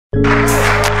Yeah,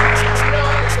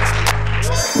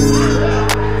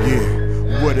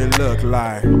 what it look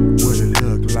like? What it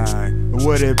look like?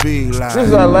 What it be like? This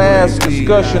is our last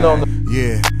discussion on the.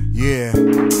 Yeah.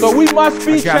 So we must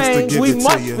be changed. We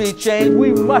must be changed.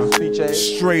 We must be changed.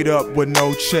 Straight up with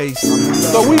no chase.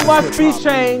 So we must be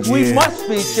changed. We must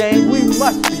be changed. We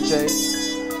must be changed.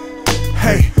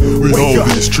 Hey, we hold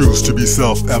these truths to be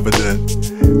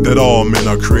self-evident, that all men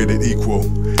are created equal,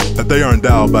 that they are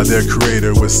endowed by their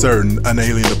Creator with certain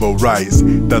unalienable rights,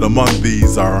 that among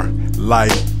these are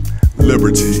life,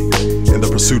 liberty, and the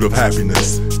pursuit of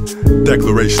happiness.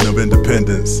 Declaration of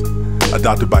Independence,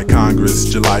 adopted by Congress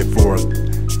July 4th,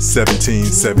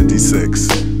 1776.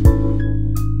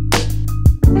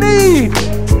 Need!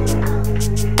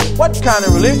 What kind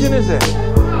of religion is that?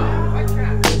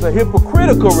 It's a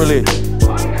hypocritical religion.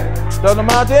 Doesn't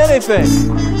amount to anything.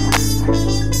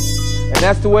 And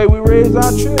that's the way we raise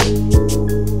our children.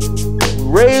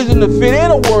 We raise them to fit in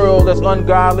a world that's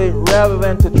ungodly rather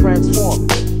than to transform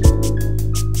it.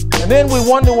 And then we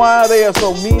wonder why they are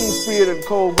so mean-spirited and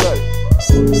cold-blooded.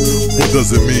 What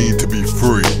does it mean to be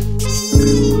free?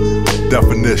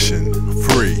 Definition: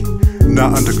 free,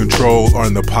 not under control or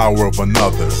in the power of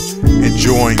another,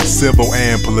 enjoying civil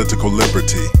and political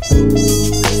liberty.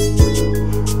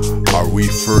 Are we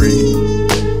free?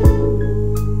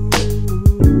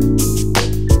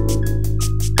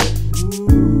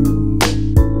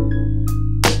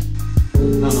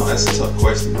 No, that's a tough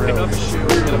question, bro.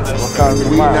 Because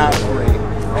we're not free.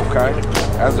 Okay.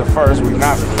 As the first, we're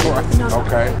not free.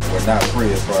 Okay. We're not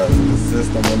free as far as the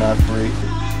system, we're not free.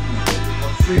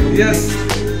 Yes,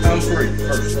 I'm free.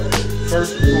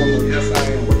 First and foremost, yes, I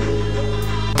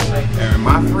am. Am I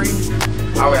free?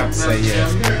 I would have to say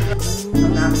yes.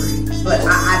 I'm not free. But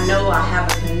I know I have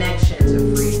a connection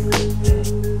to freedom.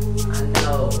 I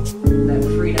know that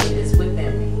freedom is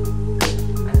within me.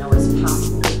 I know it's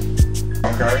possible.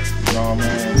 Okay, you know what I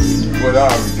mean? What are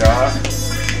we, God?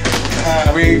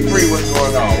 We ain't free, what's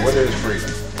going on? What is freedom?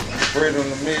 Freedom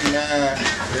to me, man,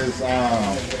 is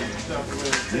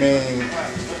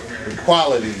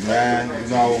equality, man. You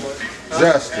know,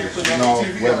 justice. You know,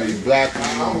 whether you're black or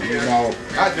you know,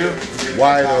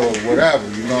 white or whatever.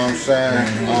 You know what I'm saying?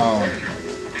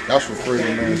 That's what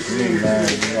freedom means to me, man.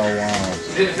 You know,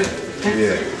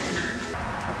 yeah.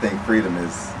 I think freedom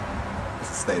is a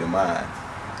state of mind.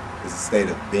 It's a state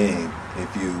of being.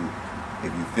 If you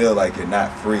feel like you're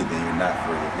not free, then you're not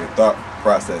free. If your thought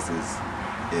process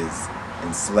is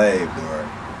enslaved, or, you know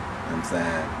what I'm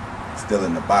saying, still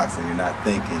in the box and you're not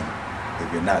thinking,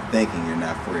 if you're not thinking, you're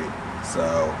not free.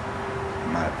 So,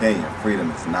 in my opinion, freedom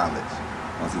is knowledge.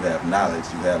 Once you have knowledge,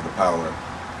 you have the power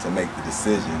to make the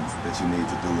decisions that you need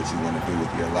to do what you want to do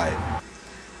with your life.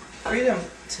 Freedom,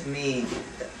 to me,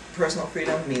 personal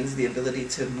freedom means the ability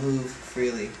to move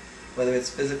freely, whether it's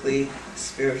physically,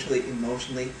 spiritually,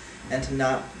 emotionally, and to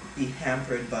not be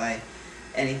hampered by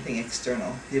anything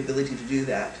external. The ability to do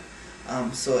that.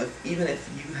 So even if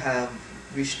you have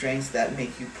restraints that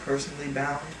make you personally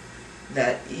bound,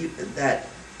 that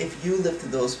if you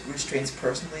lifted those restraints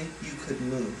personally, you could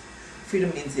move.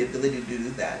 Freedom means the ability to do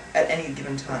that at any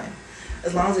given time,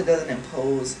 as long as it doesn't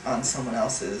impose on someone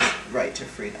else's right to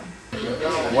freedom.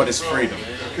 What is freedom?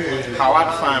 How I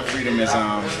define freedom is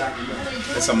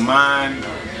it's a mind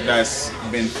that's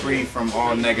been free from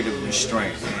all negative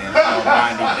restraint and all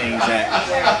binding things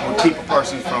that will keep a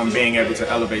person from being able to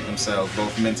elevate themselves,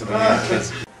 both mentally and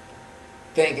physically.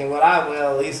 Thinking what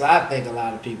at least I think a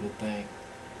lot of people think,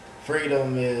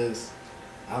 freedom is,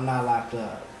 I'm not locked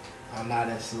up, I'm not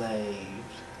enslaved,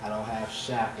 I don't have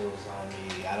shackles on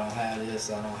me, I don't have this,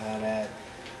 I don't have that,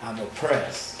 I'm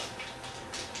oppressed.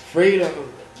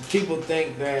 Freedom, people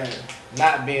think that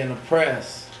not being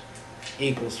oppressed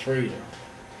equals freedom.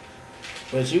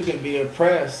 But you can be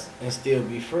oppressed and still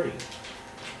be free.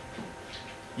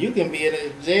 You can be in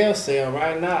a jail cell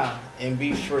right now and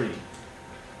be free.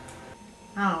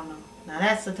 I don't know. Now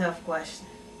that's a tough question.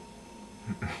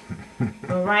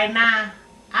 But right now,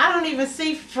 I don't even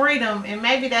see freedom, and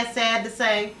maybe that's sad to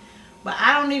say, but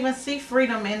I don't even see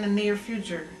freedom in the near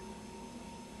future.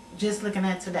 Just looking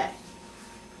at today.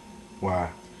 Why?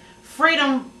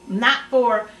 Freedom, not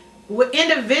for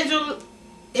individual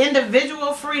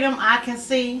freedom I can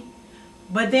see,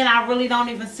 but then I really don't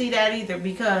even see that either,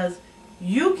 because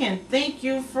you can think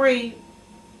you're free,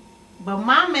 but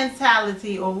my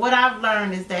mentality or what I've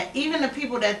learned is that even the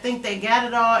people that think they got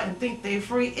it all and think they're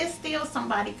free, it's still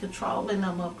somebody controlling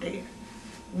them up there,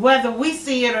 whether we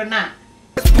see it or not.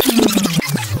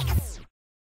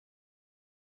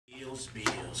 Bills,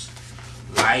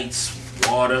 lights,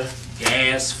 water,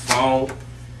 gas, phone,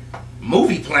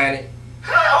 movie planet.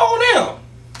 How old them?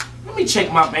 me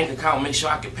check my bank account and make sure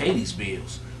I can pay these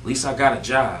bills. At least I got a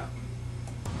job.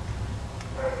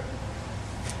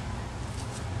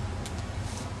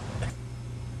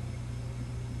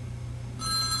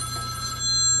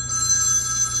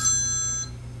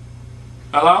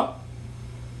 Hello?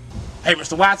 Hey,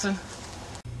 Mr. Watson.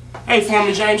 Hey,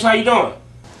 Foreman James, how you doing?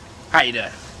 How you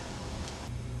doing?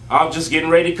 I'm just getting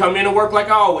ready to come in and work like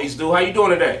I always do. How you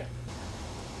doing today?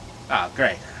 Oh,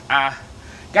 great.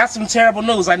 Got some terrible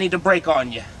news I need to break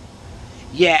on you.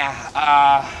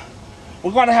 Yeah,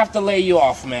 we're gonna have to lay you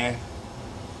off, man.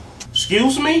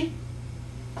 Excuse me?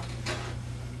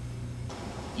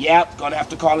 Yep, gonna have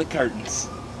to call it curtains.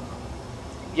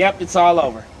 Yep, it's all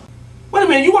over. Wait a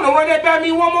minute, you wanna run that by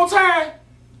me one more time?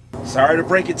 Sorry to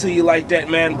break it to you like that,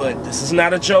 man, but this is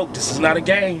not a joke, this is not a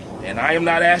game, and I am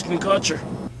not Ashton Kutcher.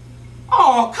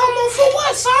 Oh, come on, for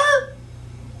what, sir?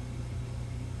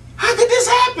 How could this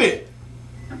happen?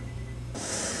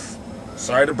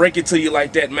 Sorry to break it to you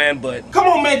like that, man, but... Come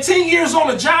on, man, 10 years on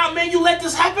the job, man, you let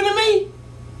this happen to me?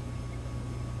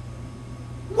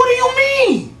 What do you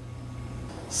mean?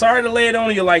 Sorry to lay it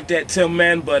on you like that, Tim,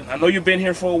 man, but I know you've been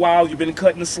here for a while, you've been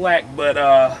cutting the slack,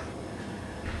 but,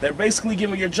 they're basically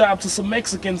giving your job to some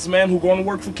Mexicans, man, who going to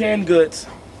work for canned goods.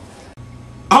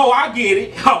 Oh, I get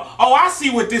it. Oh, I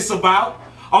see what this about.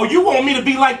 Oh, you want me to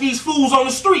be like these fools on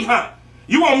the street, huh?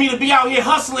 You want me to be out here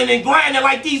hustling and grinding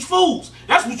like these fools.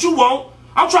 That's what you want.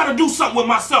 I'm trying to do something with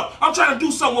myself. I'm trying to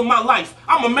do something with my life.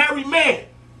 I'm a married man.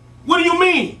 What do you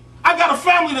mean? I got a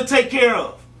family to take care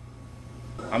of.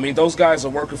 I mean, those guys are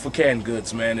working for canned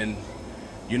goods, man, and,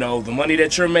 you know, the money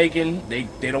that you're making, they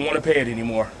don't want to pay it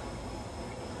anymore.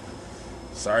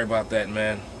 Sorry about that,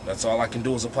 man. That's all I can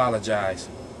do is apologize.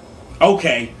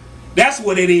 Okay, that's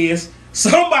what it is.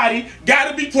 Somebody got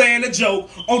to be playing a joke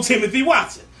on Timothy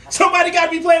Watson. Somebody got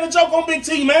to be playing a joke on Big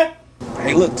T, man.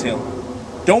 Hey, look, Tim.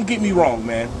 Don't get me wrong,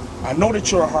 man. I know that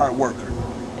you're a hard worker,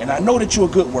 and I know that you're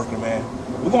a good worker, man.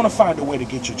 We're going to find a way to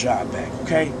get your job back,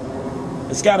 okay?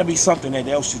 There's got to be something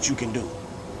else that you can do.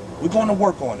 We're going to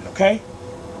work on it, okay?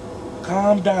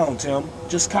 Calm down, Tim.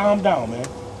 Just calm down, man.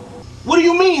 What do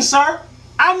you mean, sir?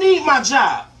 I need my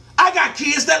job. I got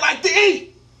kids that like to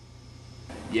eat.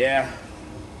 Yeah.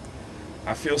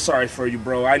 I feel sorry for you,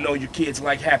 bro. I know your kids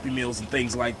like Happy Meals and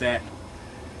things like that.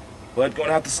 But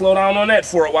gonna have to slow down on that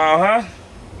for a while, huh?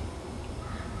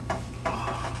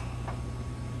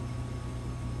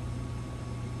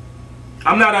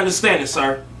 I'm not understanding,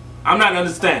 sir. I'm not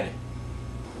understanding.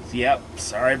 Yep,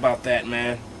 sorry about that,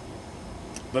 man.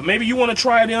 But maybe you want to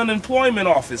try the unemployment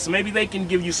office. Maybe they can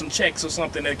give you some checks or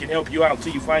something that can help you out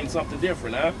until you find something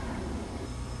different, huh?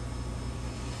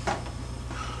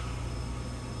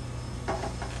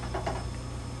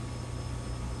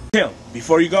 Tim,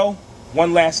 before you go,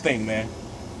 one last thing, man.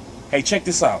 Hey, check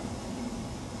this out.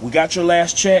 We got your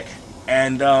last check,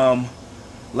 and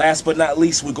last but not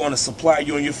least, we're going to supply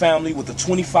you and your family with a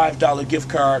 $25 gift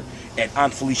card at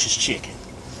Aunt Felicia's Chicken.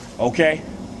 Okay?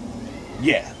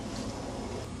 Yeah.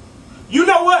 You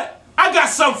know what? I got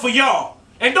something for y'all.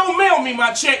 And don't mail me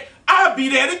my check. I'll be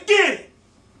there to get it.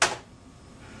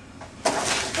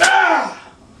 Ah!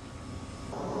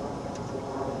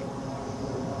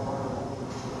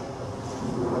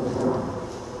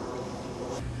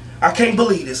 I can't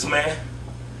believe this, man.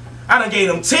 I done gave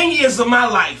them 10 years of my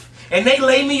life, and they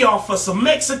lay me off for some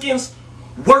Mexicans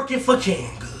working for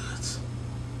canned goods.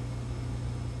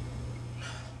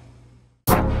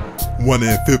 1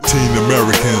 in 15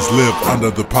 Americans live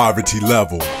under the poverty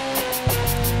level.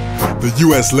 The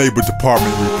U.S. Labor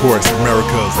Department reports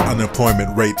America's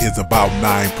unemployment rate is about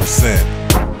 9%.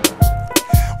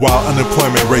 While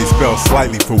unemployment rates fell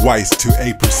slightly for whites to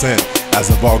 8% as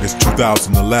of August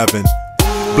 2011,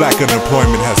 black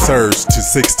unemployment has surged to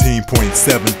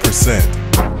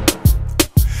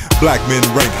 16.7%. Black men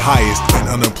rank highest in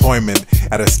unemployment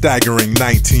at a staggering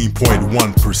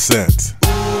 19.1%.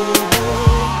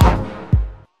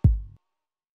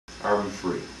 Are we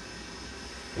free?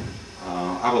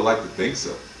 I would like to think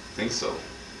so.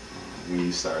 When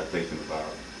you start thinking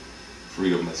about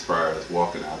freedom as far as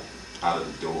walking out of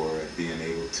the door and being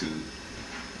able to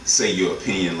say your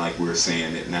opinion like we're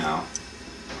saying it now,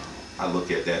 I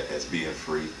look at that as being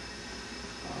free.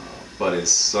 But in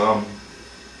some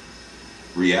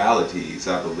realities,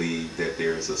 I believe that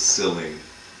there's a ceiling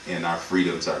and our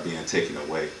freedoms are being taken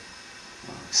away,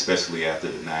 especially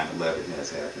after the 9/11 has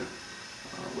happened.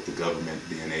 With the government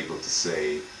being able to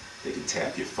say they can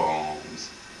tap your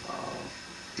phones,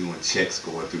 doing checks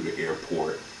going through the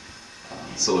airport.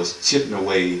 So it's chipping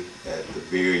away at the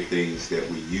very things that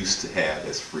we used to have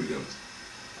as freedoms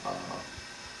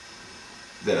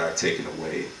that are taken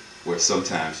away, where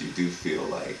sometimes you do feel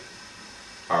like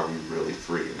are we really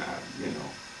free or not? You know,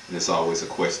 and it's always a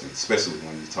question, especially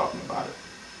when you're talking about it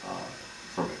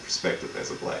from a perspective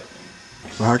as a black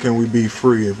man. So how can we be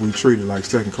free if we treat it like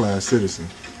second-class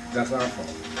citizens? That's our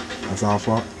fault. That's our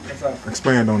fault? That's our fault.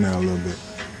 Expand on that a little bit.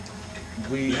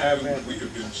 We haven't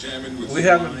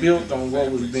built on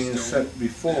what was being set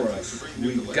before us.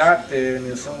 We got there, and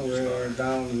then somewhere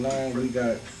down the line we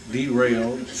got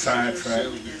derailed,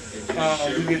 sidetracked.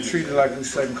 We get treated like we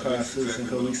second-class citizens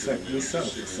because we settle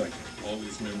for second.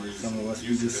 Some of us,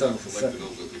 we just settle for second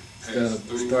instead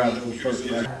of striving for first.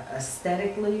 Right?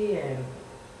 Aesthetically and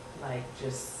like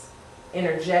just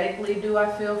energetically, do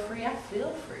I feel free? I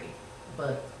feel free,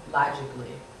 but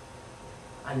logically,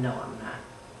 I know I'm not.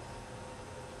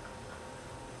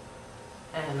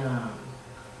 And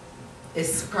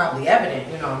it's probably evident,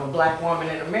 you know, I'm a black woman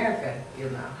in America, you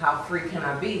know, how free can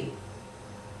I be?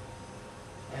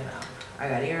 You know, I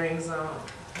got earrings on,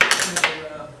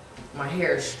 my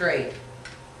hair is straight,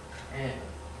 and,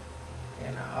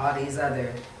 you know, all these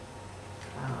other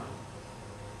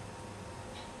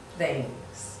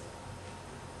things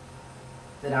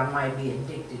that I might be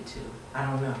addicted to. I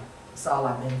don't know. It's all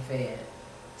I've been fed.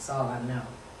 It's all I know.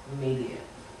 Media.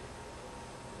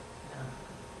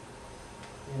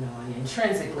 You know, and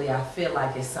intrinsically I feel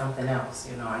like it's something else.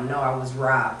 You know I was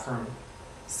robbed from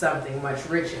something much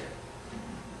richer,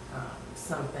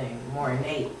 something more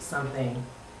innate, something,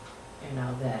 you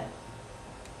know, that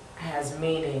has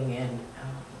meaning and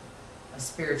a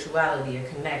spirituality, a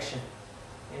connection,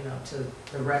 you know, to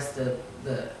the rest of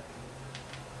the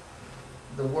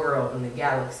world and the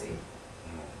galaxy.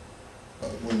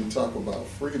 When you talk about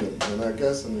freedom, and I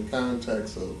guess in the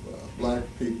context of black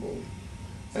people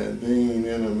and being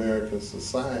in American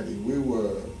society, we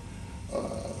were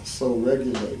so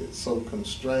regulated, so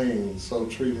constrained, so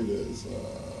treated as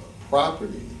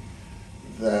property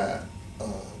that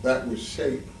that would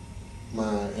shape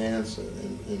my answer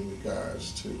in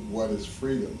regards to what is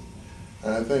freedom.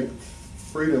 And I think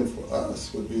freedom for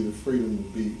us would be the freedom to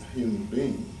be a human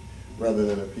being rather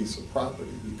than a piece of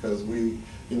property, because we,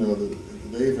 you know,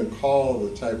 they even call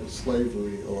the type of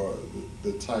slavery or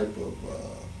the type of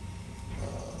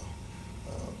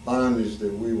bondage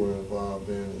that we were involved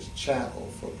in is chattel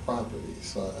for property.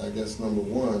 So I guess number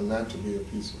one, not to be a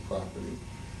piece of property.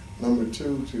 Number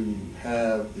two, to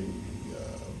have the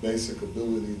basic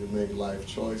ability to make life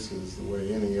choices the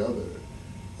way any other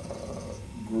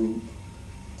group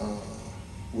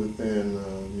within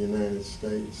the United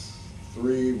States.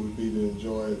 Three would be to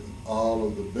enjoy all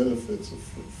of the benefits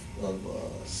of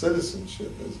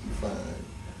citizenship as defined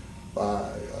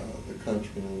by the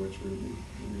country in which we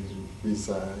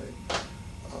reside.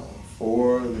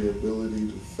 Four, the ability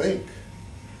to think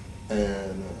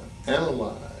and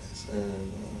analyze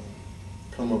and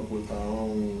come up with our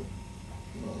own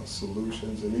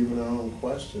solutions and even our own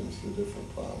questions to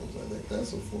different problems. I think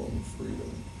that's a form of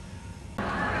freedom.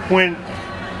 When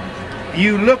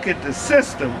you look at the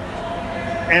system,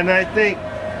 and I think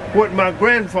what my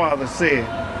grandfather said,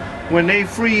 when they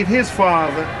freed his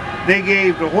father, they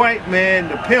gave the white man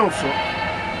the pencil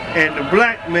and the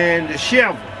black man the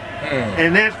shovel.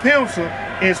 And that pencil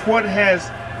is what has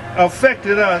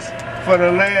affected us for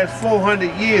the last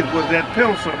 400 years, was that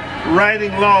pencil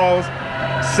writing laws,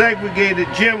 segregated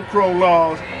Jim Crow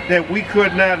laws that we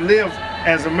could not live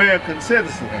as American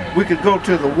citizens. We could go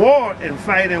to the war and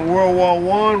fight in World War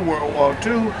I, World War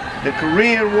II, the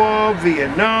Korean War,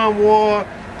 Vietnam War,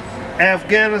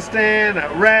 Afghanistan,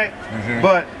 Iraq,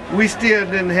 but we still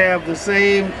didn't have the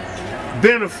same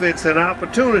benefits and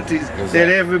opportunities that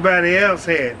everybody else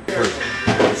had.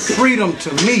 Freedom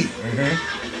to me,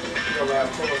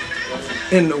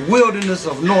 in the wilderness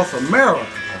of North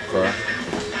America,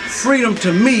 freedom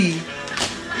to me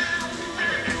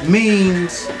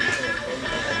means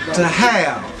to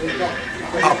have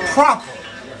a proper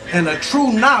and a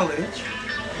true knowledge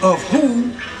of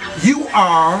who you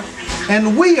are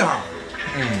and we are.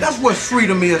 That's what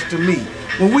freedom is to me.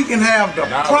 When we can have the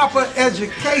proper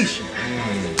education,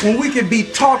 when we can be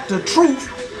taught the truth,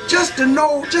 just to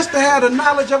know, just to have the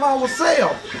knowledge of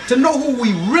ourselves, to know who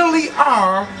we really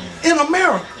are in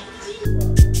America.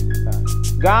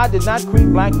 God did not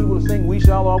create black people to sing "We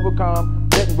Shall Overcome,"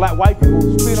 letting white people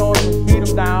spit on them, beat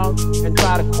them down, and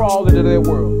try to crawl into their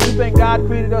world. You think God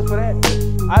created us for that?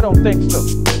 I don't think so.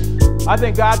 I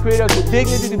think God created us with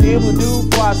dignity to be able to do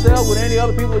for ourselves what any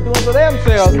other people are doing for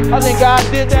themselves. I think God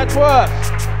did that for us.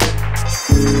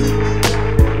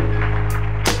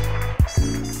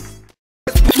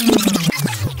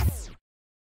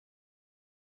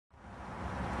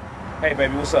 Hey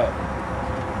baby, what's up?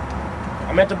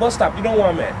 I'm at the bus stop. You know where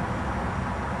I'm at.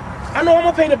 I know I'm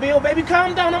gonna pay the bill, baby.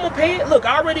 Calm down, I'm gonna pay it. Look,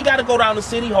 I already gotta go down to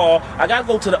City Hall. I gotta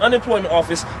go to the unemployment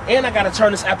office, and I gotta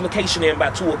turn this application in by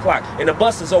 2 o'clock. And the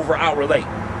bus is over an hour late.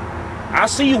 I'll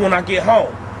see you when I get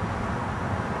home.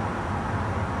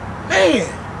 Man,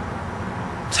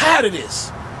 I'm tired of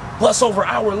this. Bus over an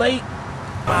hour late.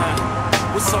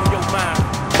 What's on your mind?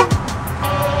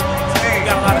 Hey,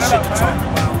 got a lot of shit to talk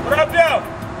about. What up, yo?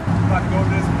 I'm about to go to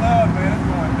this club, man. It's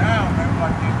going down, man. I'm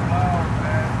about to get club,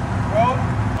 man. Bro?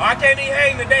 I can't even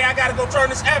hang today. I gotta go turn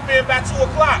this app in by 2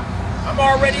 o'clock. I'm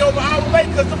already over an hour late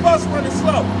because the bus running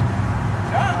slow.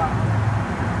 Yeah.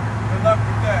 Good luck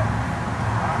with that.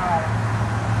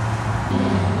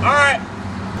 Alright.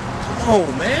 Come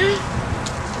on, man.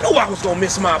 I knew I was gonna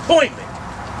miss my appointment.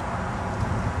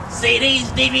 CDs,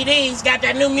 DVDs, got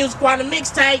that new Music Quantum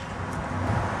mixtape.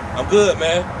 I'm good,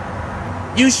 man.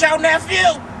 You show nephew?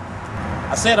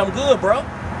 I said I'm good, bro.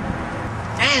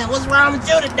 Damn, what's wrong with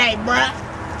you today, bruh?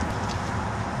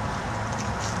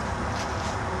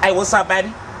 Hey, what's up,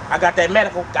 baby? I got that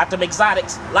medical, got them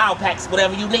exotics, loud packs,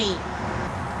 whatever you need.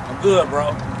 I'm good,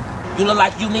 bro. You look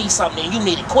like you need something and you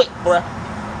need it quick, bruh.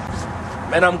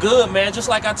 Man, I'm good, man. Just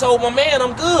like I told my man,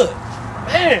 I'm good.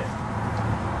 Man.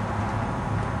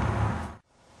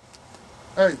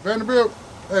 Hey, Vanderbilt.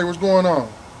 Hey, what's going on?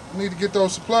 I need to get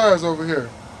those supplies over here.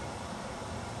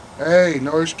 Hey,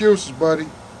 no excuses, buddy.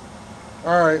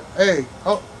 All right. Hey,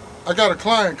 oh, I got a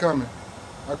client coming.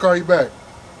 I'll call you back.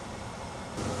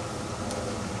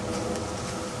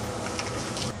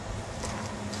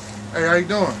 Hey, how you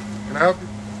doing? Can I help you?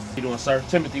 How you doing, sir?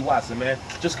 Timothy Watson, man.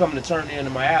 Just coming to turn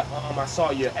in my app. I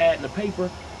saw your ad in the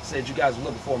paper. Said you guys were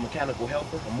looking for a mechanical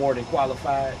helper. I'm more than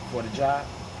qualified for the job.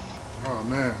 Oh,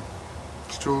 man.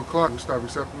 It's 2 o'clock. We start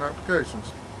accepting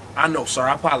applications. I know, sir.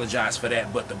 I apologize for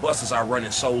that, but the buses are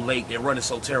running so late. They're running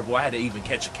so terrible. I had to even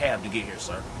catch a cab to get here,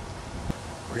 sir.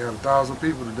 We have 1,000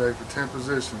 people today for 10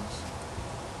 positions.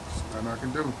 There's nothing I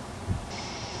can do.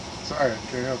 Sorry, I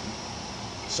can't help you.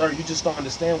 Sir, you just don't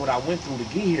understand what I went through to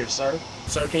get here, sir.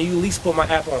 Sir, can you at least put my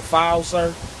app on file,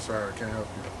 sir? Sorry, I can't help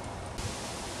you.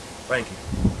 Thank you.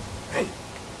 Hey.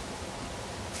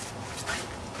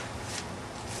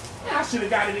 I should have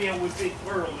got it in with Big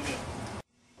Pearl in there.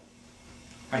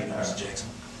 How you doing, Mr. Jackson?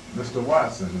 Mr.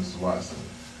 Watson,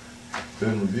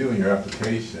 been reviewing your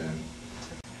application,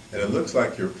 and it looks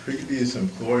like your previous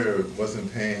employer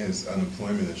wasn't paying his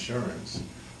unemployment insurance.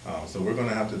 So we're going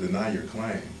to have to deny your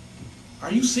claim.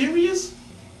 Are you serious?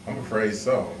 I'm afraid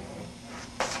so.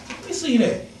 Let me see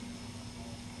that.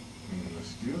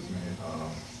 Excuse me.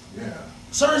 Yeah.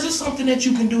 Sir, is this something that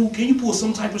you can do? Can you pull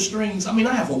some type of strings? I mean,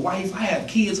 I have a wife, I have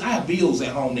kids, I have bills at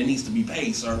home that needs to be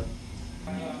paid, sir.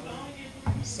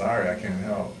 Sorry, I can't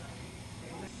help.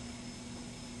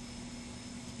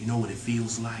 You know what it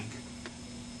feels like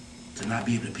to not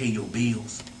be able to pay your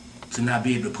bills, to not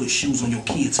be able to put shoes on your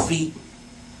kids' feet?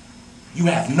 You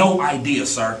have no idea,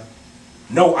 sir.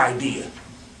 No idea.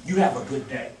 You have a good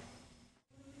day.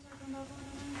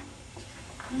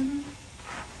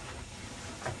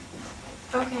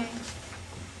 Okay.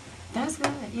 That's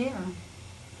good, yeah.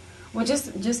 Well,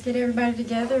 just get everybody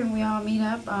together and we all meet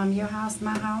up, your house,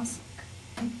 my house.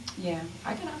 Yeah,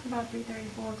 I get off about 3:30,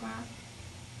 4 o'clock.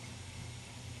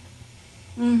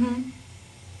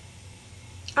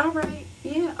 All right,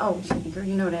 yeah. Oh, girl,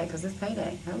 you know that because it's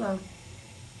payday. Hello.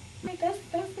 Wait, that's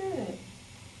good.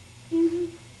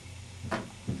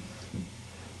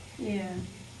 Yeah.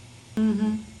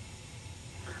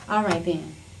 All right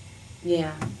then.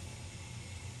 Yeah.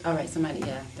 All right, somebody,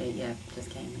 they just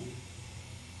came in.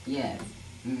 Yes.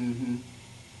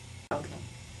 Okay.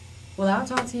 Well, I'll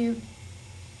talk to you.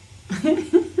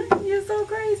 You're so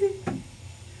crazy.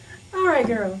 All right,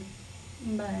 girl.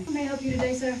 Bye. How may I help you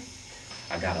today, sir?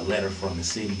 I got a letter from the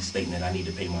city stating that I need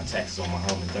to pay my taxes on my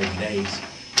home in 30 days,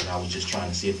 and I was just trying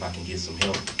to see if I can get some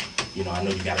help. You know, I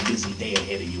know you got a busy day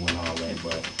ahead of you and all that,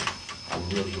 but I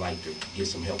would really like to get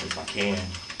some help if I can,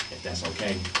 if that's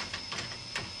okay.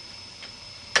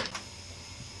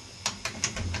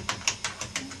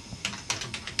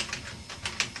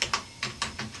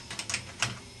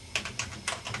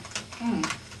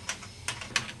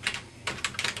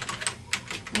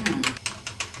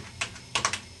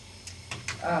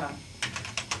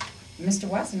 Mr.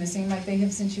 Watson, it seems like they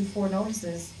have sent you 4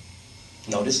 notices.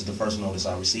 No, this is the first notice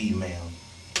I received, ma'am.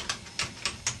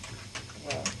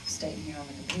 Well, stating here on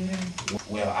the computer.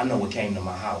 Well, I know what came to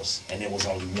my house, and there was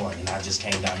only one, and I just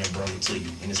came down here and brought it to you,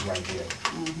 and it's right there.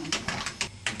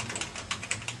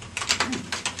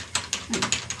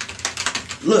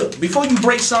 Look, before you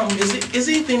break something, is there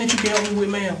anything that you can help me with,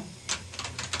 ma'am?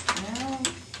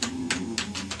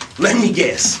 Let me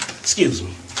guess. Excuse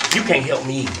me. You can't help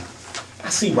me either.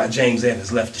 see why James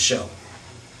Evans left the show.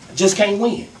 Just can't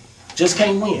win. Just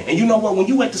can't win. And you know what? When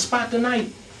you at the spot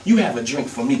tonight, you have a drink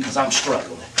for me because I'm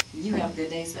struggling. You have a good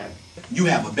day, sir. You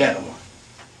have a better one.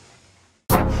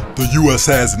 The U.S.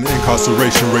 has an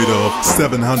incarceration rate of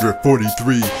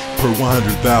 743 per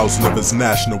 100,000 of its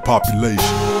national population,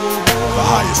 the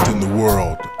highest in the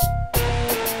world.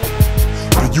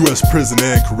 The U.S. prison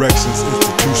and corrections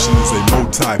institution is a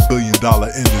multi-billion-dollar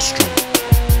industry.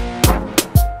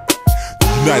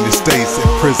 The United States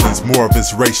imprisons more of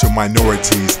its racial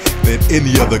minorities than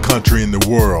any other country in the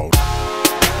world.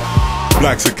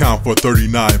 Blacks account for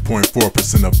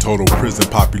 39.4% of total prison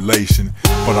population,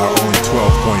 but are only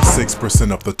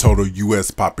 12.6% of the total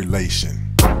U.S.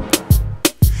 population.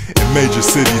 In major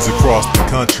cities across the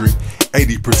country,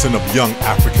 80% of young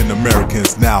African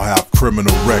Americans now have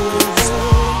criminal records.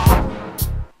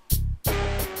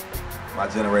 My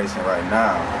generation right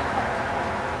now,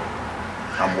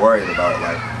 I'm worried about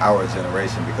like our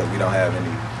generation because we don't have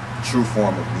any true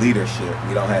form of leadership.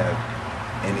 We don't have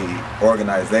any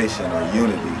organization or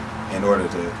unity in order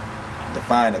to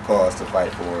define a cause to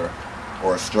fight for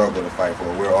or a struggle to fight for.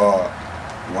 We're all,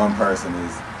 one person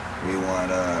is, we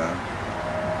want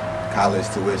college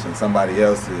tuition. Somebody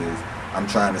else is, I'm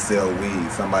trying to sell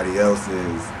weed. Somebody else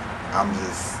is, I'm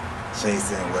just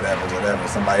chasing whatever.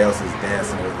 Somebody else is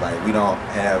dancing with, like, we don't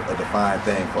have a defined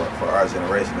thing for our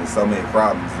generation. There's so many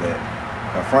problems that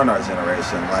confront our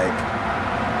generation, like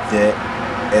debt,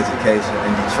 education.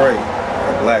 In Detroit,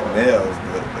 for black males,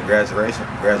 the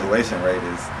graduation rate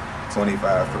is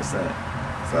 25%.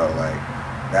 So like,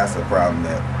 that's a problem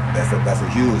that's a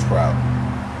huge problem.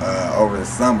 Over the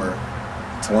summer,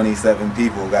 27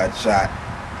 people got shot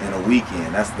in a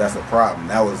weekend. That's a problem.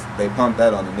 They pumped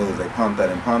that on the news. They pumped that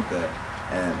and pumped that.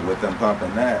 And with them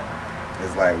pumping that,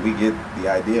 it's like we get the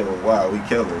idea of, wow, we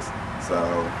killers. So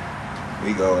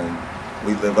we go and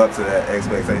we live up to that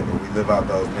expectation. We live out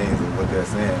those means of what they're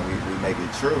saying. We make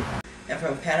it true. And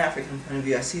from a Pan-African point of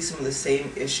view, I see some of the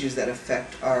same issues that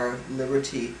affect our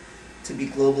liberty to be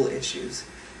global issues.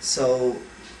 So,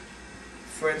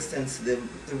 for instance, the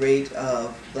rate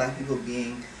of black people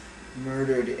being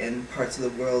murdered in parts of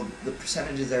the world, the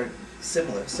percentages are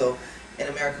similar. So in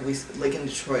America, like in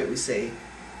Detroit, we say,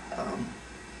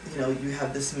 you know, you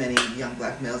have this many young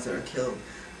black males that are killed.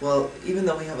 Well, even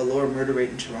though we have a lower murder rate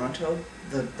in Toronto,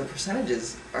 the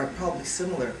percentages are probably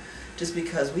similar just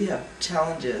because we have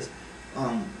challenges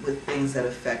with things that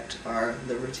affect our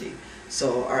liberty.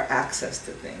 So our access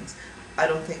to things. I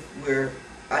don't think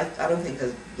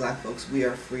as black folks we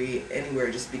are free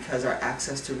anywhere just because our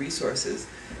access to resources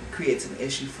creates an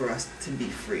issue for us to be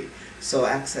free. So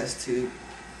access to,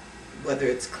 whether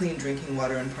it's clean drinking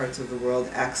water in parts of the world,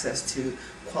 access to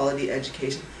quality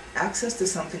education, access to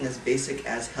something as basic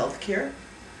as healthcare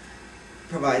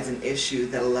provides an issue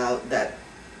that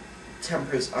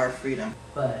tempers our freedom.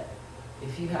 But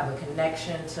if you have a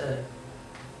connection to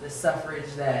the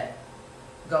suffrage that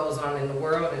goes on in the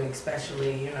world, and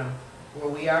especially, you know, where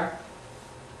we are,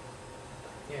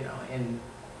 you know, in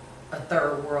a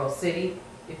third world city,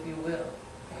 if you will,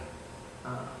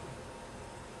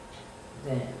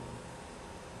 then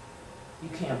you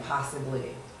can't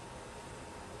possibly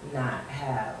not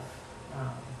have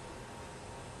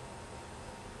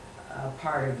a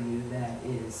part of you that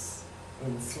is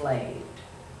enslaved,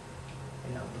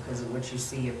 you know, because of what you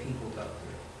see your people go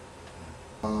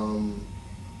through.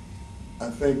 I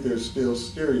think there's still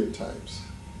stereotypes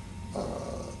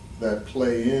that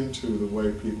play into the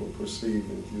way people perceive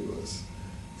and view us,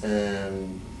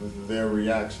 and their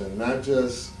reaction, not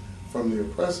just from the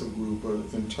oppressive group,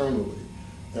 but internally.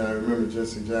 And I remember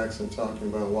Jesse Jackson talking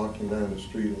about walking down the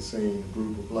street and seeing a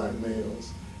group of black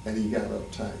males, and he got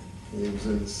uptight. He was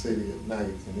in the city at night,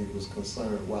 and he was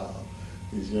concerned, wow,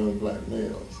 these young black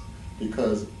males,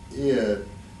 because he had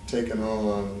taken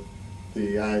on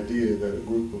the idea that a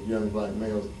group of young black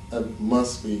males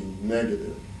must be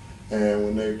negative. And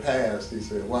when they passed, he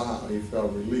said, wow, he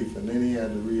felt relief. And then he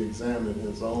had to re-examine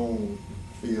his own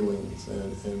feelings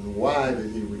and why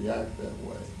did he react that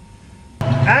way.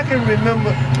 I can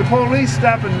remember the police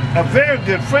stopping a very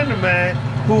good friend of mine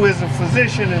who is a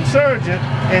physician and surgeon,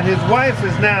 and his wife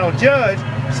is now a judge,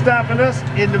 stopping us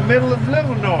in the middle of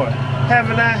Livernois,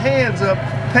 having our hands up,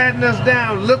 patting us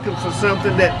down, looking for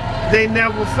something that they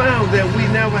never found, that we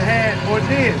never had or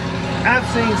did. I've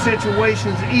seen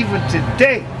situations even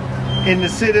today in the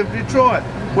city of Detroit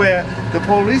where the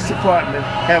police department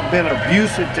have been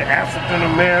abusive to African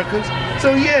Americans.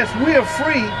 So yes, we are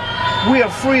free. We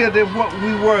are freer than what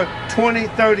we were 20,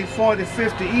 30, 40,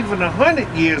 50, even 100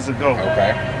 years ago.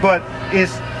 Okay. But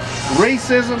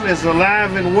racism is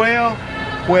alive and well,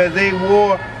 where they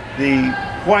wore the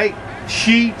white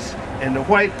sheets and the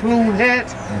white plume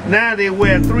hats. Now they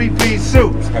wear 3-piece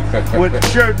suits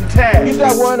with shirt and tie. You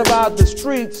start worrying about the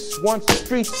streets once the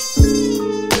streets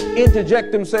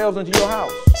interject themselves into your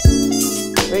house.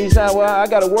 Then you say, well, I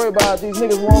got to worry about these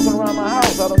niggas walking around my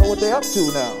house. I don't know what they're up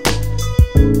to now.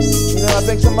 You know, I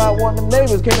think one of them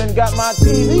neighbors came in and got my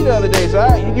TV the other day.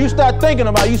 So you start thinking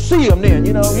about it, you see them then.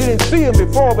 You know, you didn't see them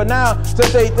before, but now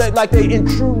since they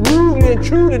rudely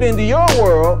intruded into your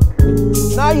world,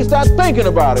 now you start thinking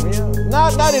about them. You know,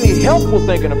 not any helpful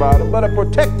thinking about them, but a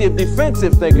protective,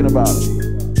 defensive thinking about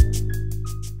them.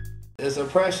 It's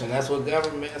oppression. That's what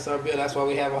governments are built. That's why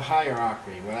we have a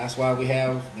hierarchy. Well, that's why we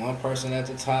have one person at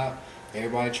the top,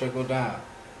 everybody trickle down,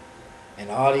 and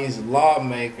all these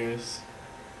lawmakers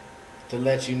to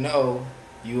let you know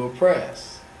you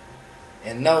oppressed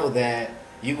and know that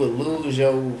you will lose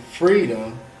your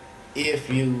freedom if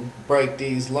you break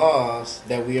these laws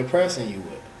that we oppressing you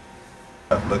with.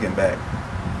 Looking back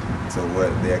to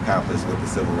what they accomplished with the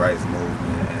civil rights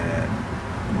movement and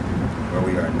where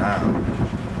we are now,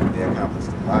 they accomplished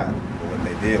a lot. But what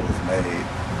they did was made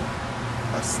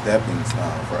a stepping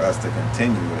stone for us to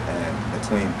continue it. And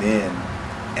between then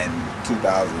and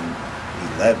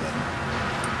 2011,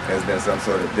 there's been some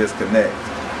sort of disconnect.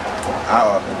 I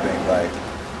often think like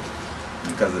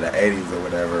because of the 80s or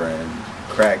whatever and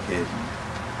crack hitting,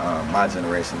 my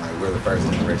generation, like we're the first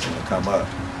generation to come up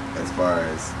as far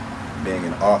as being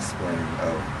an offspring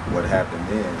of what happened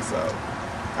then. So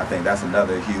I think that's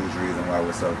another huge reason why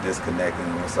we're so disconnected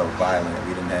and we're so violent.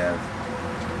 We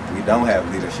don't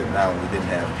have leadership now. We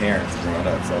didn't have parents growing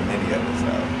up, so many of us.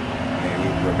 So, I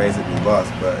mean, we're basically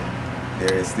lost, but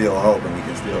there is still hope and we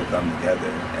can still come together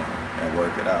and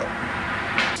work it out.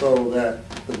 So that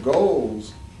the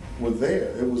goals were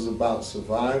there. It was about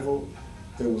survival.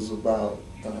 It was about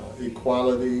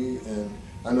equality. And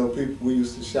I know we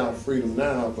used to shout freedom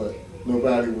now, but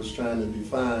nobody was trying to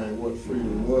define what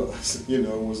freedom was. You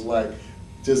know, it was like,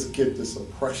 just get this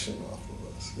oppression off of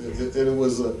us. It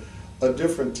was a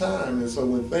different time. And so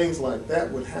when things like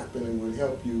that would happen, it would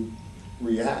help you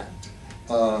react.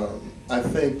 I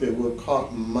think that what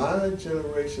caught my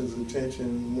generation's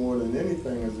attention more than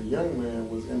anything as a young man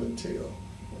was Emmett Till.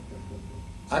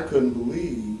 I couldn't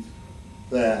believe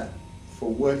that for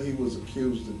what he was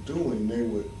accused of doing, they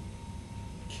would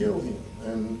kill him.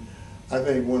 And I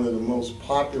think one of the most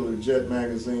popular Jet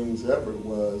magazines ever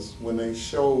was when they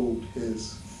showed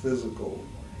his physical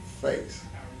face.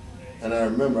 And I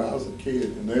remember I was a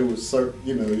kid, and they would,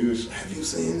 you know, have you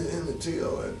seen the Emmett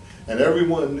Till? And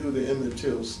everyone knew the Emmett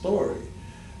Till story.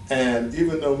 And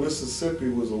even though Mississippi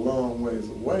was a long ways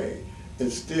away, it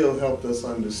still helped us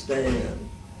understand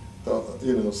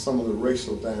some of the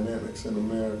racial dynamics in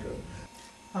America.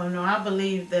 Oh no, I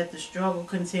believe that the struggle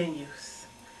continues.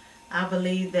 I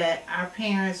believe that our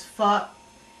parents fought,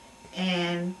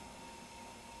 and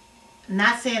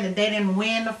not saying that they didn't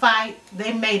win the fight,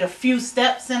 they made a few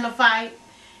steps in the fight,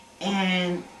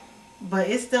 but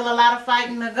it's still a lot of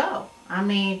fighting to go. I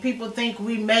mean, people think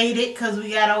we made it because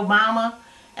we got Obama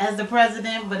as the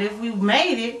president, but if we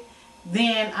made it,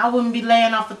 then I wouldn't be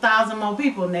laying off 1,000 more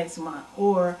people next month,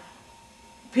 or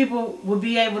people would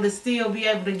be able to still be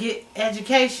able to get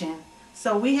education.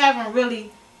 So we haven't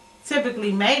really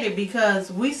typically made it,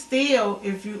 because we still,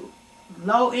 if you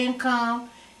low income,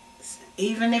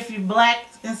 even if you're black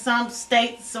in some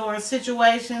states or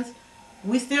situations,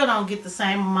 we still don't get the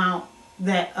same amount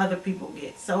that other people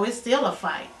get. So it's still a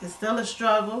fight. It's still a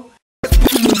struggle.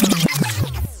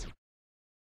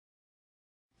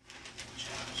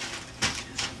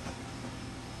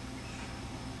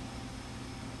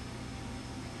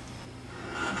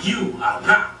 You are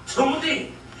now tuned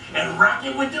in and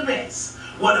rocking with the best.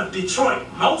 One of Detroit's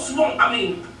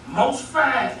most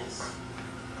finest,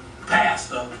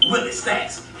 Pastor Willie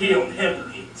Stacks, here on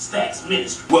Heavenly Stacks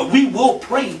Ministry. Well, we will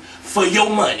pray for your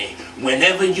money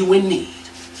whenever you in need.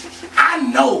 I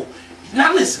know,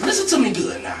 now listen to me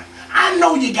good now. I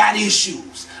know you got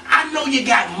issues. I know you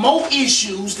got more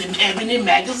issues than Ebony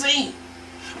Magazine.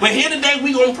 But here today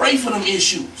we gonna pray for them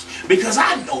issues, because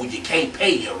I know you can't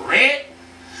pay your rent.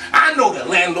 I know the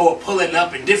landlord pulling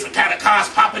up and different kind of cars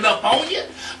popping up on you.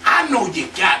 I know you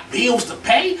got bills to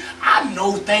pay. I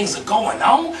know things are going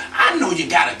on. I know you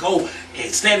got to go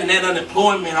and stand in that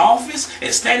unemployment office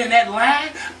and stand in that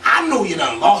line. I know you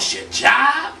done lost your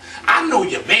job. I know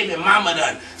your baby mama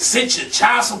done sent you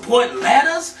child support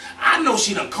letters. I know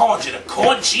she done called you to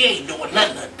court and she ain't doing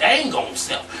nothing her dang on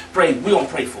self. Pray, we gonna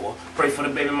pray for her. Pray for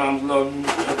the baby mama's love.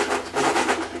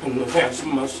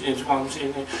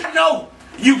 I know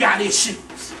you got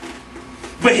issues.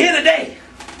 But here today,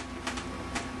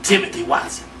 Timothy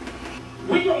Watson,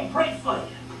 We gonna pray for you.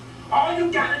 All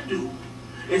you gotta do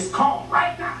is call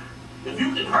right now. If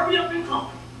you can hurry up and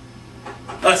call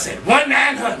us at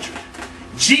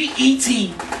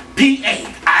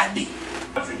 1-900-GET-PAID.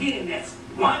 Once again, that's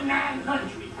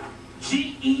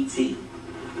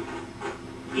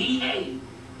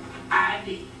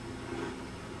 1-900-GET-PAID.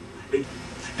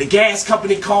 The gas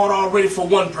company called already for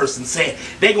one person, said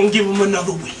they gonna give them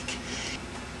another week.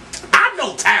 I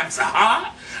know times are hard.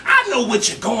 I know what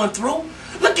you're going through.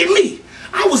 Look at me.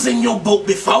 I was in your boat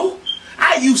before.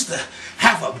 I used to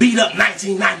have a beat-up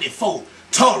 1994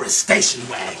 Taurus station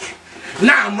wagon.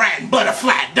 Now I'm riding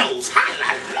butterfly doors.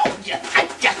 Hallelujah.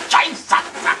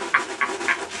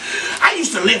 I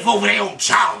used to live over there on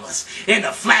Chalmers in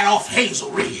the flat off Hazel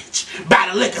Ridge by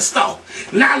the liquor store.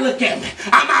 Now look at me.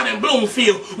 I'm out in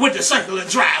Bloomfield with the circular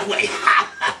driveway.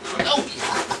 Hallelujah.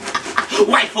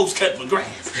 White folks cut my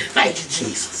grass. Thank you,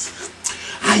 Jesus.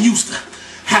 I used to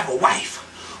have a wife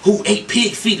who ate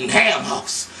pig feet and ham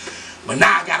hocks. But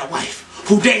now I got a wife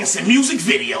who dances in music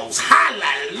videos.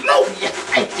 Hallelujah.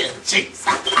 Thank you, Jesus.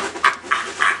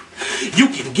 You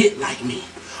can get like me.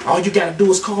 All you gotta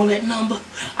do is call that number.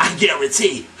 I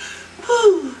guarantee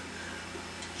you,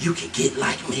 you can get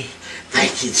like me.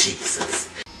 Thank you, Jesus.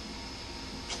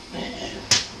 Man,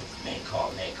 ain't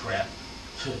calling that crap.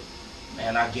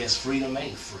 Man, I guess freedom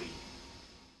ain't free.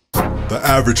 The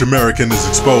average American is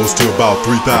exposed to about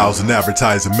 3,000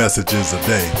 advertising messages a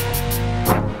day.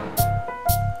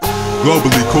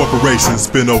 Globally, corporations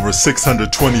spend over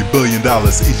 $620 billion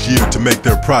each year to make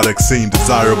their products seem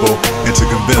desirable and to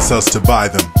convince us to buy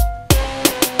them.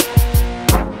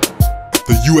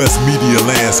 The U.S. media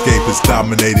landscape is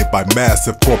dominated by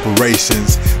massive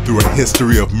corporations through a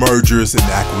history of mergers and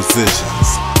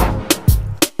acquisitions.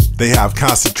 They have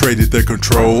concentrated their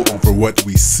control over what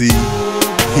we see,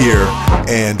 hear,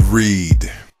 and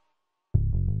read.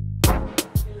 We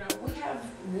have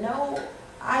no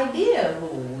idea who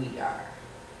we are.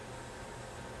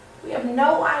 We have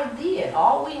no idea.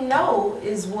 All we know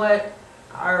is what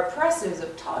our oppressors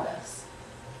have taught us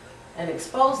and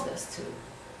exposed us to.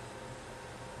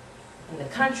 In the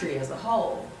country as a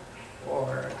whole,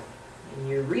 or in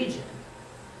your region,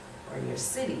 or in your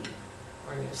city,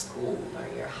 or in your school, or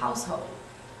your household.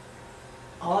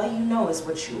 All you know is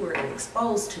what you were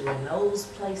exposed to in those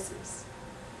places.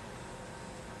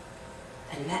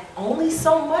 And that only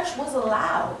so much was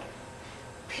allowed,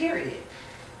 period.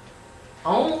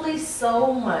 Only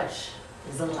so much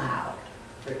is allowed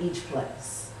for each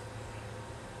place.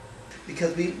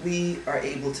 Because we are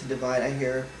able to divide. I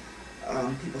hear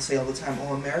people say all the time,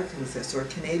 oh, Americans this, or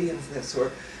Canadians this,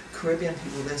 or Caribbean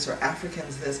people this, or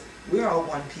Africans this. We're all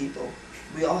one people.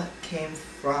 We all came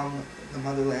from the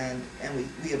motherland, and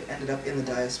we have ended up in the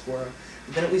diaspora.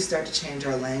 The minute we start to change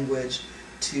our language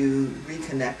to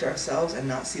reconnect ourselves and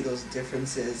not see those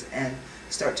differences and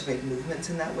start to make movements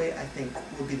in that way, I think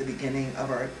will be the beginning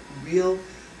of our real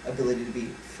ability to be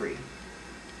free.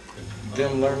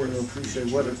 Them learning to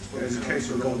appreciate what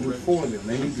education is going to do for them.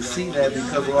 They need to see that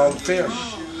because of all the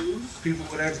fairness. People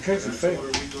with education fail.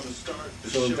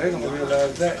 So if they don't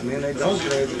realize that, and then they don't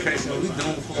get education, we're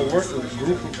doomed for a worse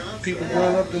group of people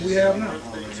growing up than we have now.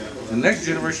 The next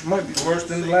generation might be worse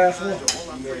than the last one.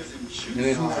 And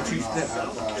then who will teach them?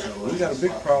 So we got a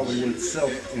big problem with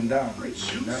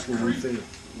self-endowment, and that's what we feel.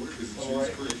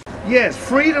 Yes,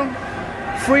 freedom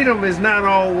is not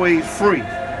always free.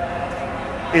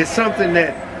 It's something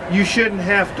that you shouldn't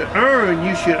have to earn.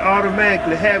 You should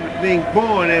automatically have it being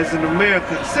born as an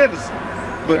American citizen.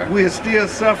 But we're still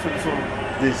suffering from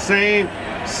the same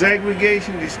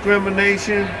segregation,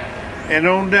 discrimination, and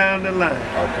on down the line.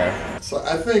 Okay. So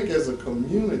I think as a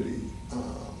community,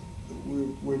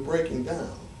 we're breaking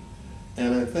down.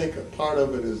 And I think a part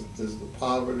of it is the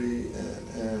poverty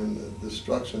and the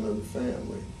destruction of the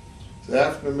family. The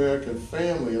African-American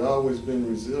family had always been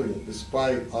resilient,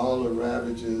 despite all the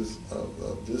ravages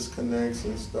of disconnects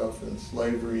and stuff and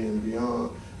slavery and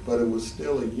beyond, but it was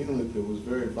still a unit that was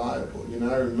very viable. You know,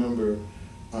 I remember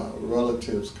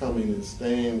relatives coming and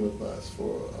staying with us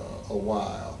for a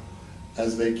while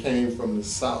as they came from the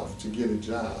South to get a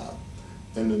job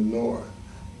in the North.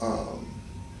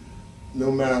 No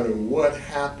matter what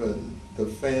happened, the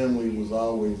family was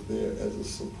always there as a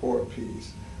support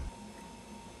piece.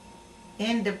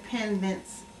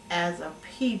 Independence as a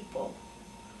people,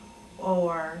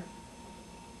 or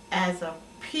as a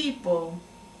people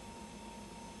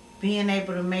being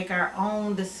able to make our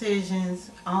own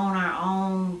decisions, own our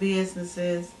own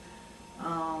businesses,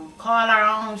 call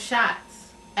our own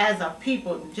shots as a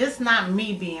people, just not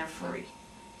me being free,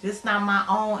 just not my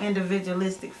own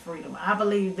individualistic freedom. I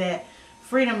believe that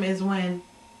freedom is when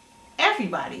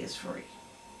everybody is free.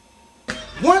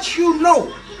 Once you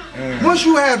know, once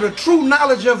you have the true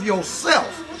knowledge of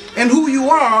yourself and who you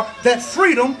are, that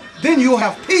freedom, then you'll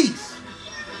have peace.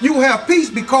 You will have peace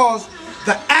because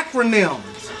the acronyms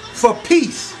for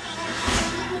peace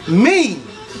means,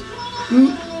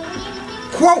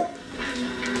 quote,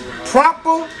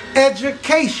 proper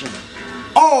education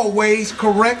always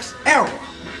corrects error.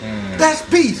 That's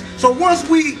peace. So once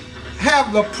we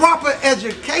have the proper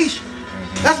education,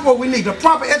 that's what we need, the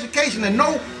proper education, and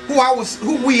know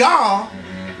who we are,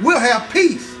 we'll have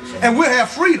peace and we'll have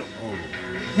freedom.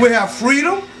 We'll have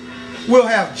freedom, we'll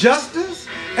have justice,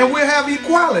 and we'll have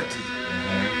equality.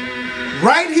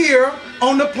 Right here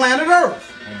on the planet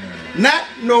Earth. Not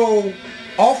no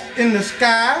off in the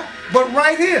sky, but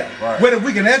right here. Whether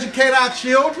we can educate our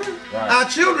children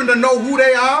to know who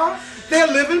they are,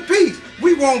 they'll live in peace.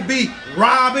 We won't be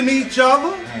robbing each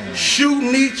other,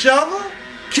 shooting each other,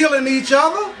 killing each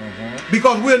other,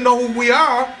 because we'll know who we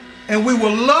are, and we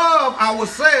will love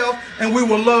ourselves, and we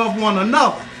will love one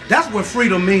another. That's what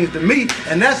freedom means to me,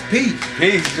 and that's peace.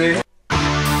 Peace, G.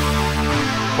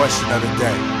 Question of the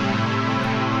day.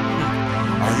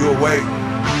 Are you awake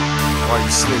or are you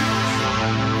asleep?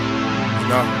 You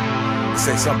know, they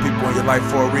say some people in your life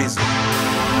for a reason,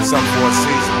 some for a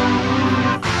season.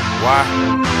 Why?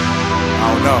 I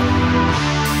don't know.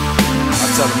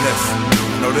 I'll tell them this.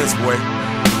 You know this, boy.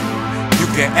 You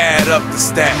can add up the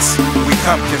stats. We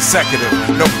come consecutive.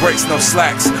 No breaks, no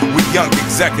slacks. We young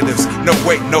executives. No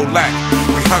wait, no lack.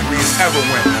 We hungry as ever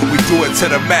when we do it to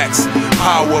the max.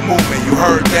 Power movement, you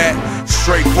heard that?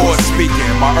 Straightforward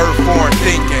speaking, my earth-born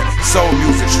thinking. Soul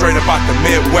music, straight about the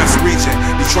Midwest region.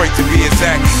 Detroit to be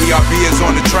exact. ERB is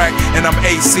on the track, and I'm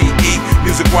ACE.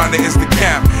 Music Wanda is the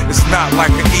camp. It's not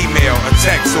like an email, a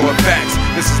text, or a fax.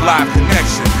 This is live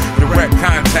connection, direct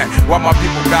contact. Why my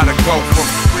people gotta go from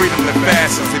freedom to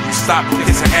fashions? If you stop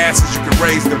kissing asses, you can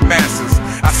raise the masses.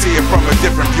 I see it from a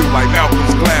different view, like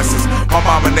Malcolm's glasses. My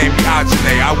mama named me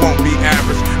Ajane, I won't be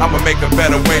average. I'ma make a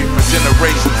better way for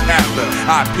generations after.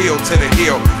 I appeal to the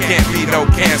hill, can't be no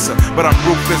cancer. But I'm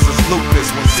ruthless as lupus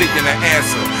when seeking an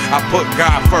answer. I put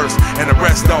God first, and the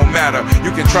rest don't matter.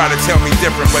 You can try to tell me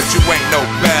different, but you ain't no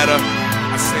better.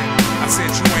 I said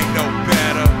you ain't no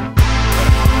better.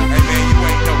 Hey man, you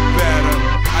ain't no better.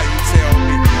 How you tell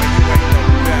me when you ain't no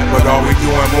better? But are we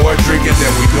doing more drinking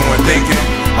than we doing thinking?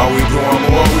 Are we doing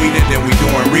more weeding than we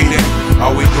doing reading?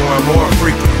 Are we doing more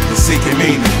freaking than seeking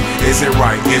meaning? Is it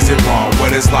right? Is it wrong?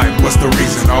 What is life? What's the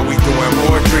reason? Are we doing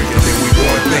more drinking than we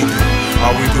doing thinking?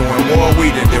 Are we doing more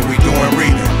weeding than we doing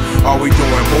reading? Are we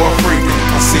doing more freaking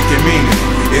or seeking meaning?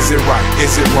 Is it right?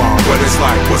 Is it wrong? What is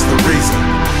life? What's the reason?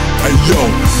 Hey yo,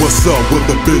 what's up, what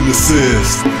the business is?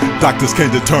 Doctors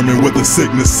can't determine what the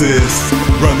sickness is.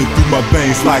 Running through my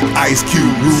veins like Ice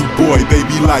Cube. Rude boy, they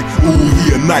be like, ooh,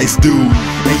 he a nice dude.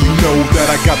 And you know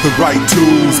that I got the right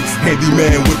tools.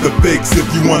 Handyman with the fix if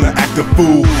you wanna act a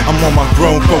fool. I'm on my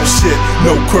grown folk shit,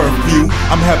 no curfew.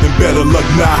 I'm having better luck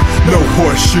now, no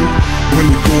horseshoe. When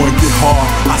the going get hard,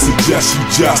 I suggest you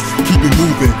just keep it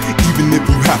moving, even if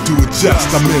you have to adjust.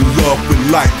 I'm in love with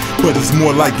life, but it's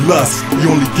more like lust. You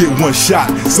only get one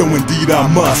shot, so indeed I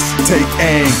must take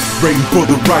aim, waiting for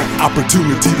the right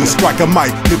opportunity to strike. I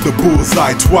might hit the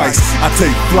bullseye twice. I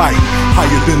take flight,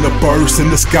 higher than the birds in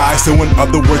the sky. So in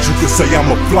other words, you could say I'm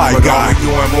a fly but guy. Are we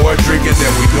doing more drinking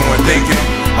than we doing thinking?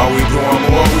 Are we doing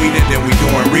more weeding than we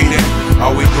doing reading?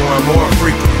 Are we doing more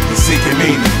freaking than seeking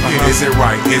meaning? Is it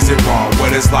right? Is it wrong?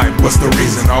 What is life? What's the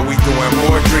reason? Are we doing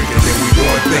more drinking than we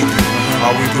doing thinking?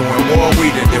 Are we doing more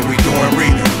weeding than we doing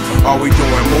reading? Are we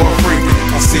doing more freaking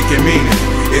or seeking meaning?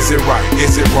 Is it right?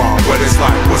 Is it wrong? What is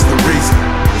life? What's the reason?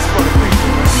 It's for the people.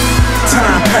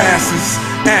 Time passes,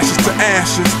 ashes to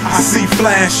ashes, I see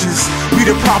flashes. We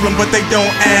the problem, but they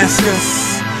don't ask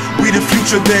us. We the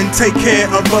future, then take care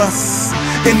of us.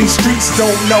 In these streets,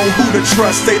 don't know who to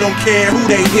trust. They don't care who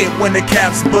they hit when the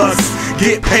caps bust.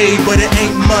 Get paid, but it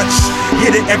ain't much.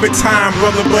 Hit it every time,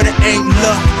 brother, but it ain't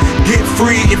luck. Get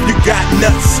free if you got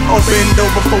nuts, or bend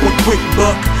over for a quick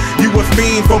buck. You a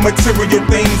fiend for material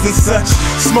things and such.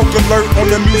 Smoke alert on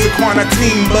the music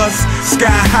quarantine bus. Sky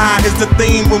high is the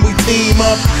theme when we team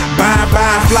up. Bye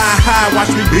bye, fly high, watch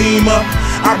me beam up.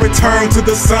 I return to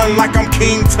the sun like I'm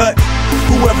King Tut.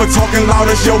 Whoever talking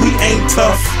loudest, yo, he ain't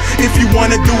tough. If you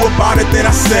wanna do about it, then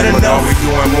I said enough. But are we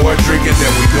doing more drinking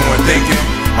than we doing thinking?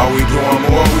 Are we doing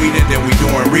more weeding than we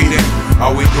doing reading?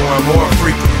 Are we doing more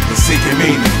freaking than seeking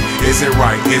meaning? Is it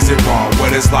right? Is it wrong?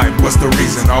 What is life? What's the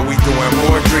reason? Are we doing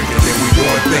more drinking than we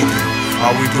doing thinking?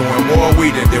 Are we doing more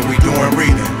weeding than we doing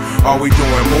reading? Are we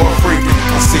doing more freaking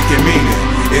or seeking meaning?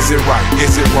 Is it right?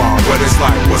 Is it wrong? What is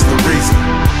life? What's the reason?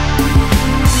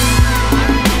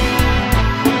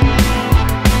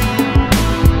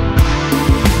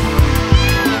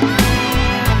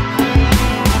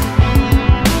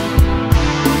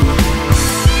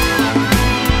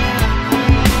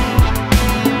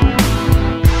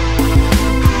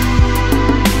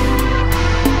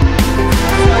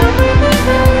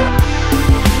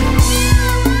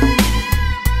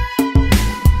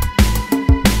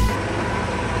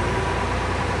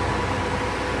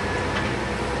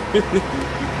 So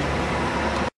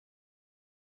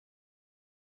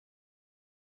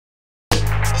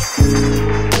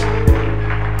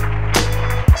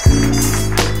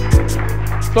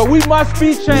we must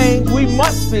be changed, we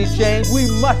must be changed,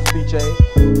 we must be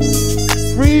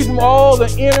changed. Free from all the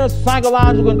inner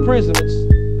psychological imprisonments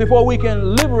before we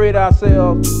can liberate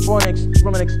ourselves from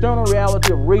an external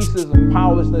reality of racism,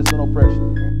 powerlessness, and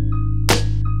oppression.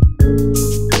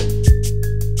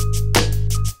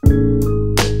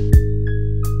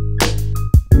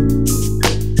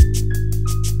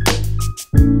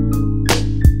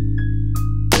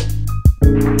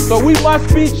 So we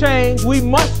must be changed, we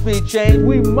must be changed,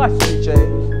 we must be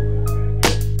changed.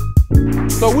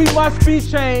 So we must be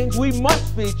changed, we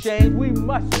must be changed, we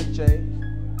must be changed.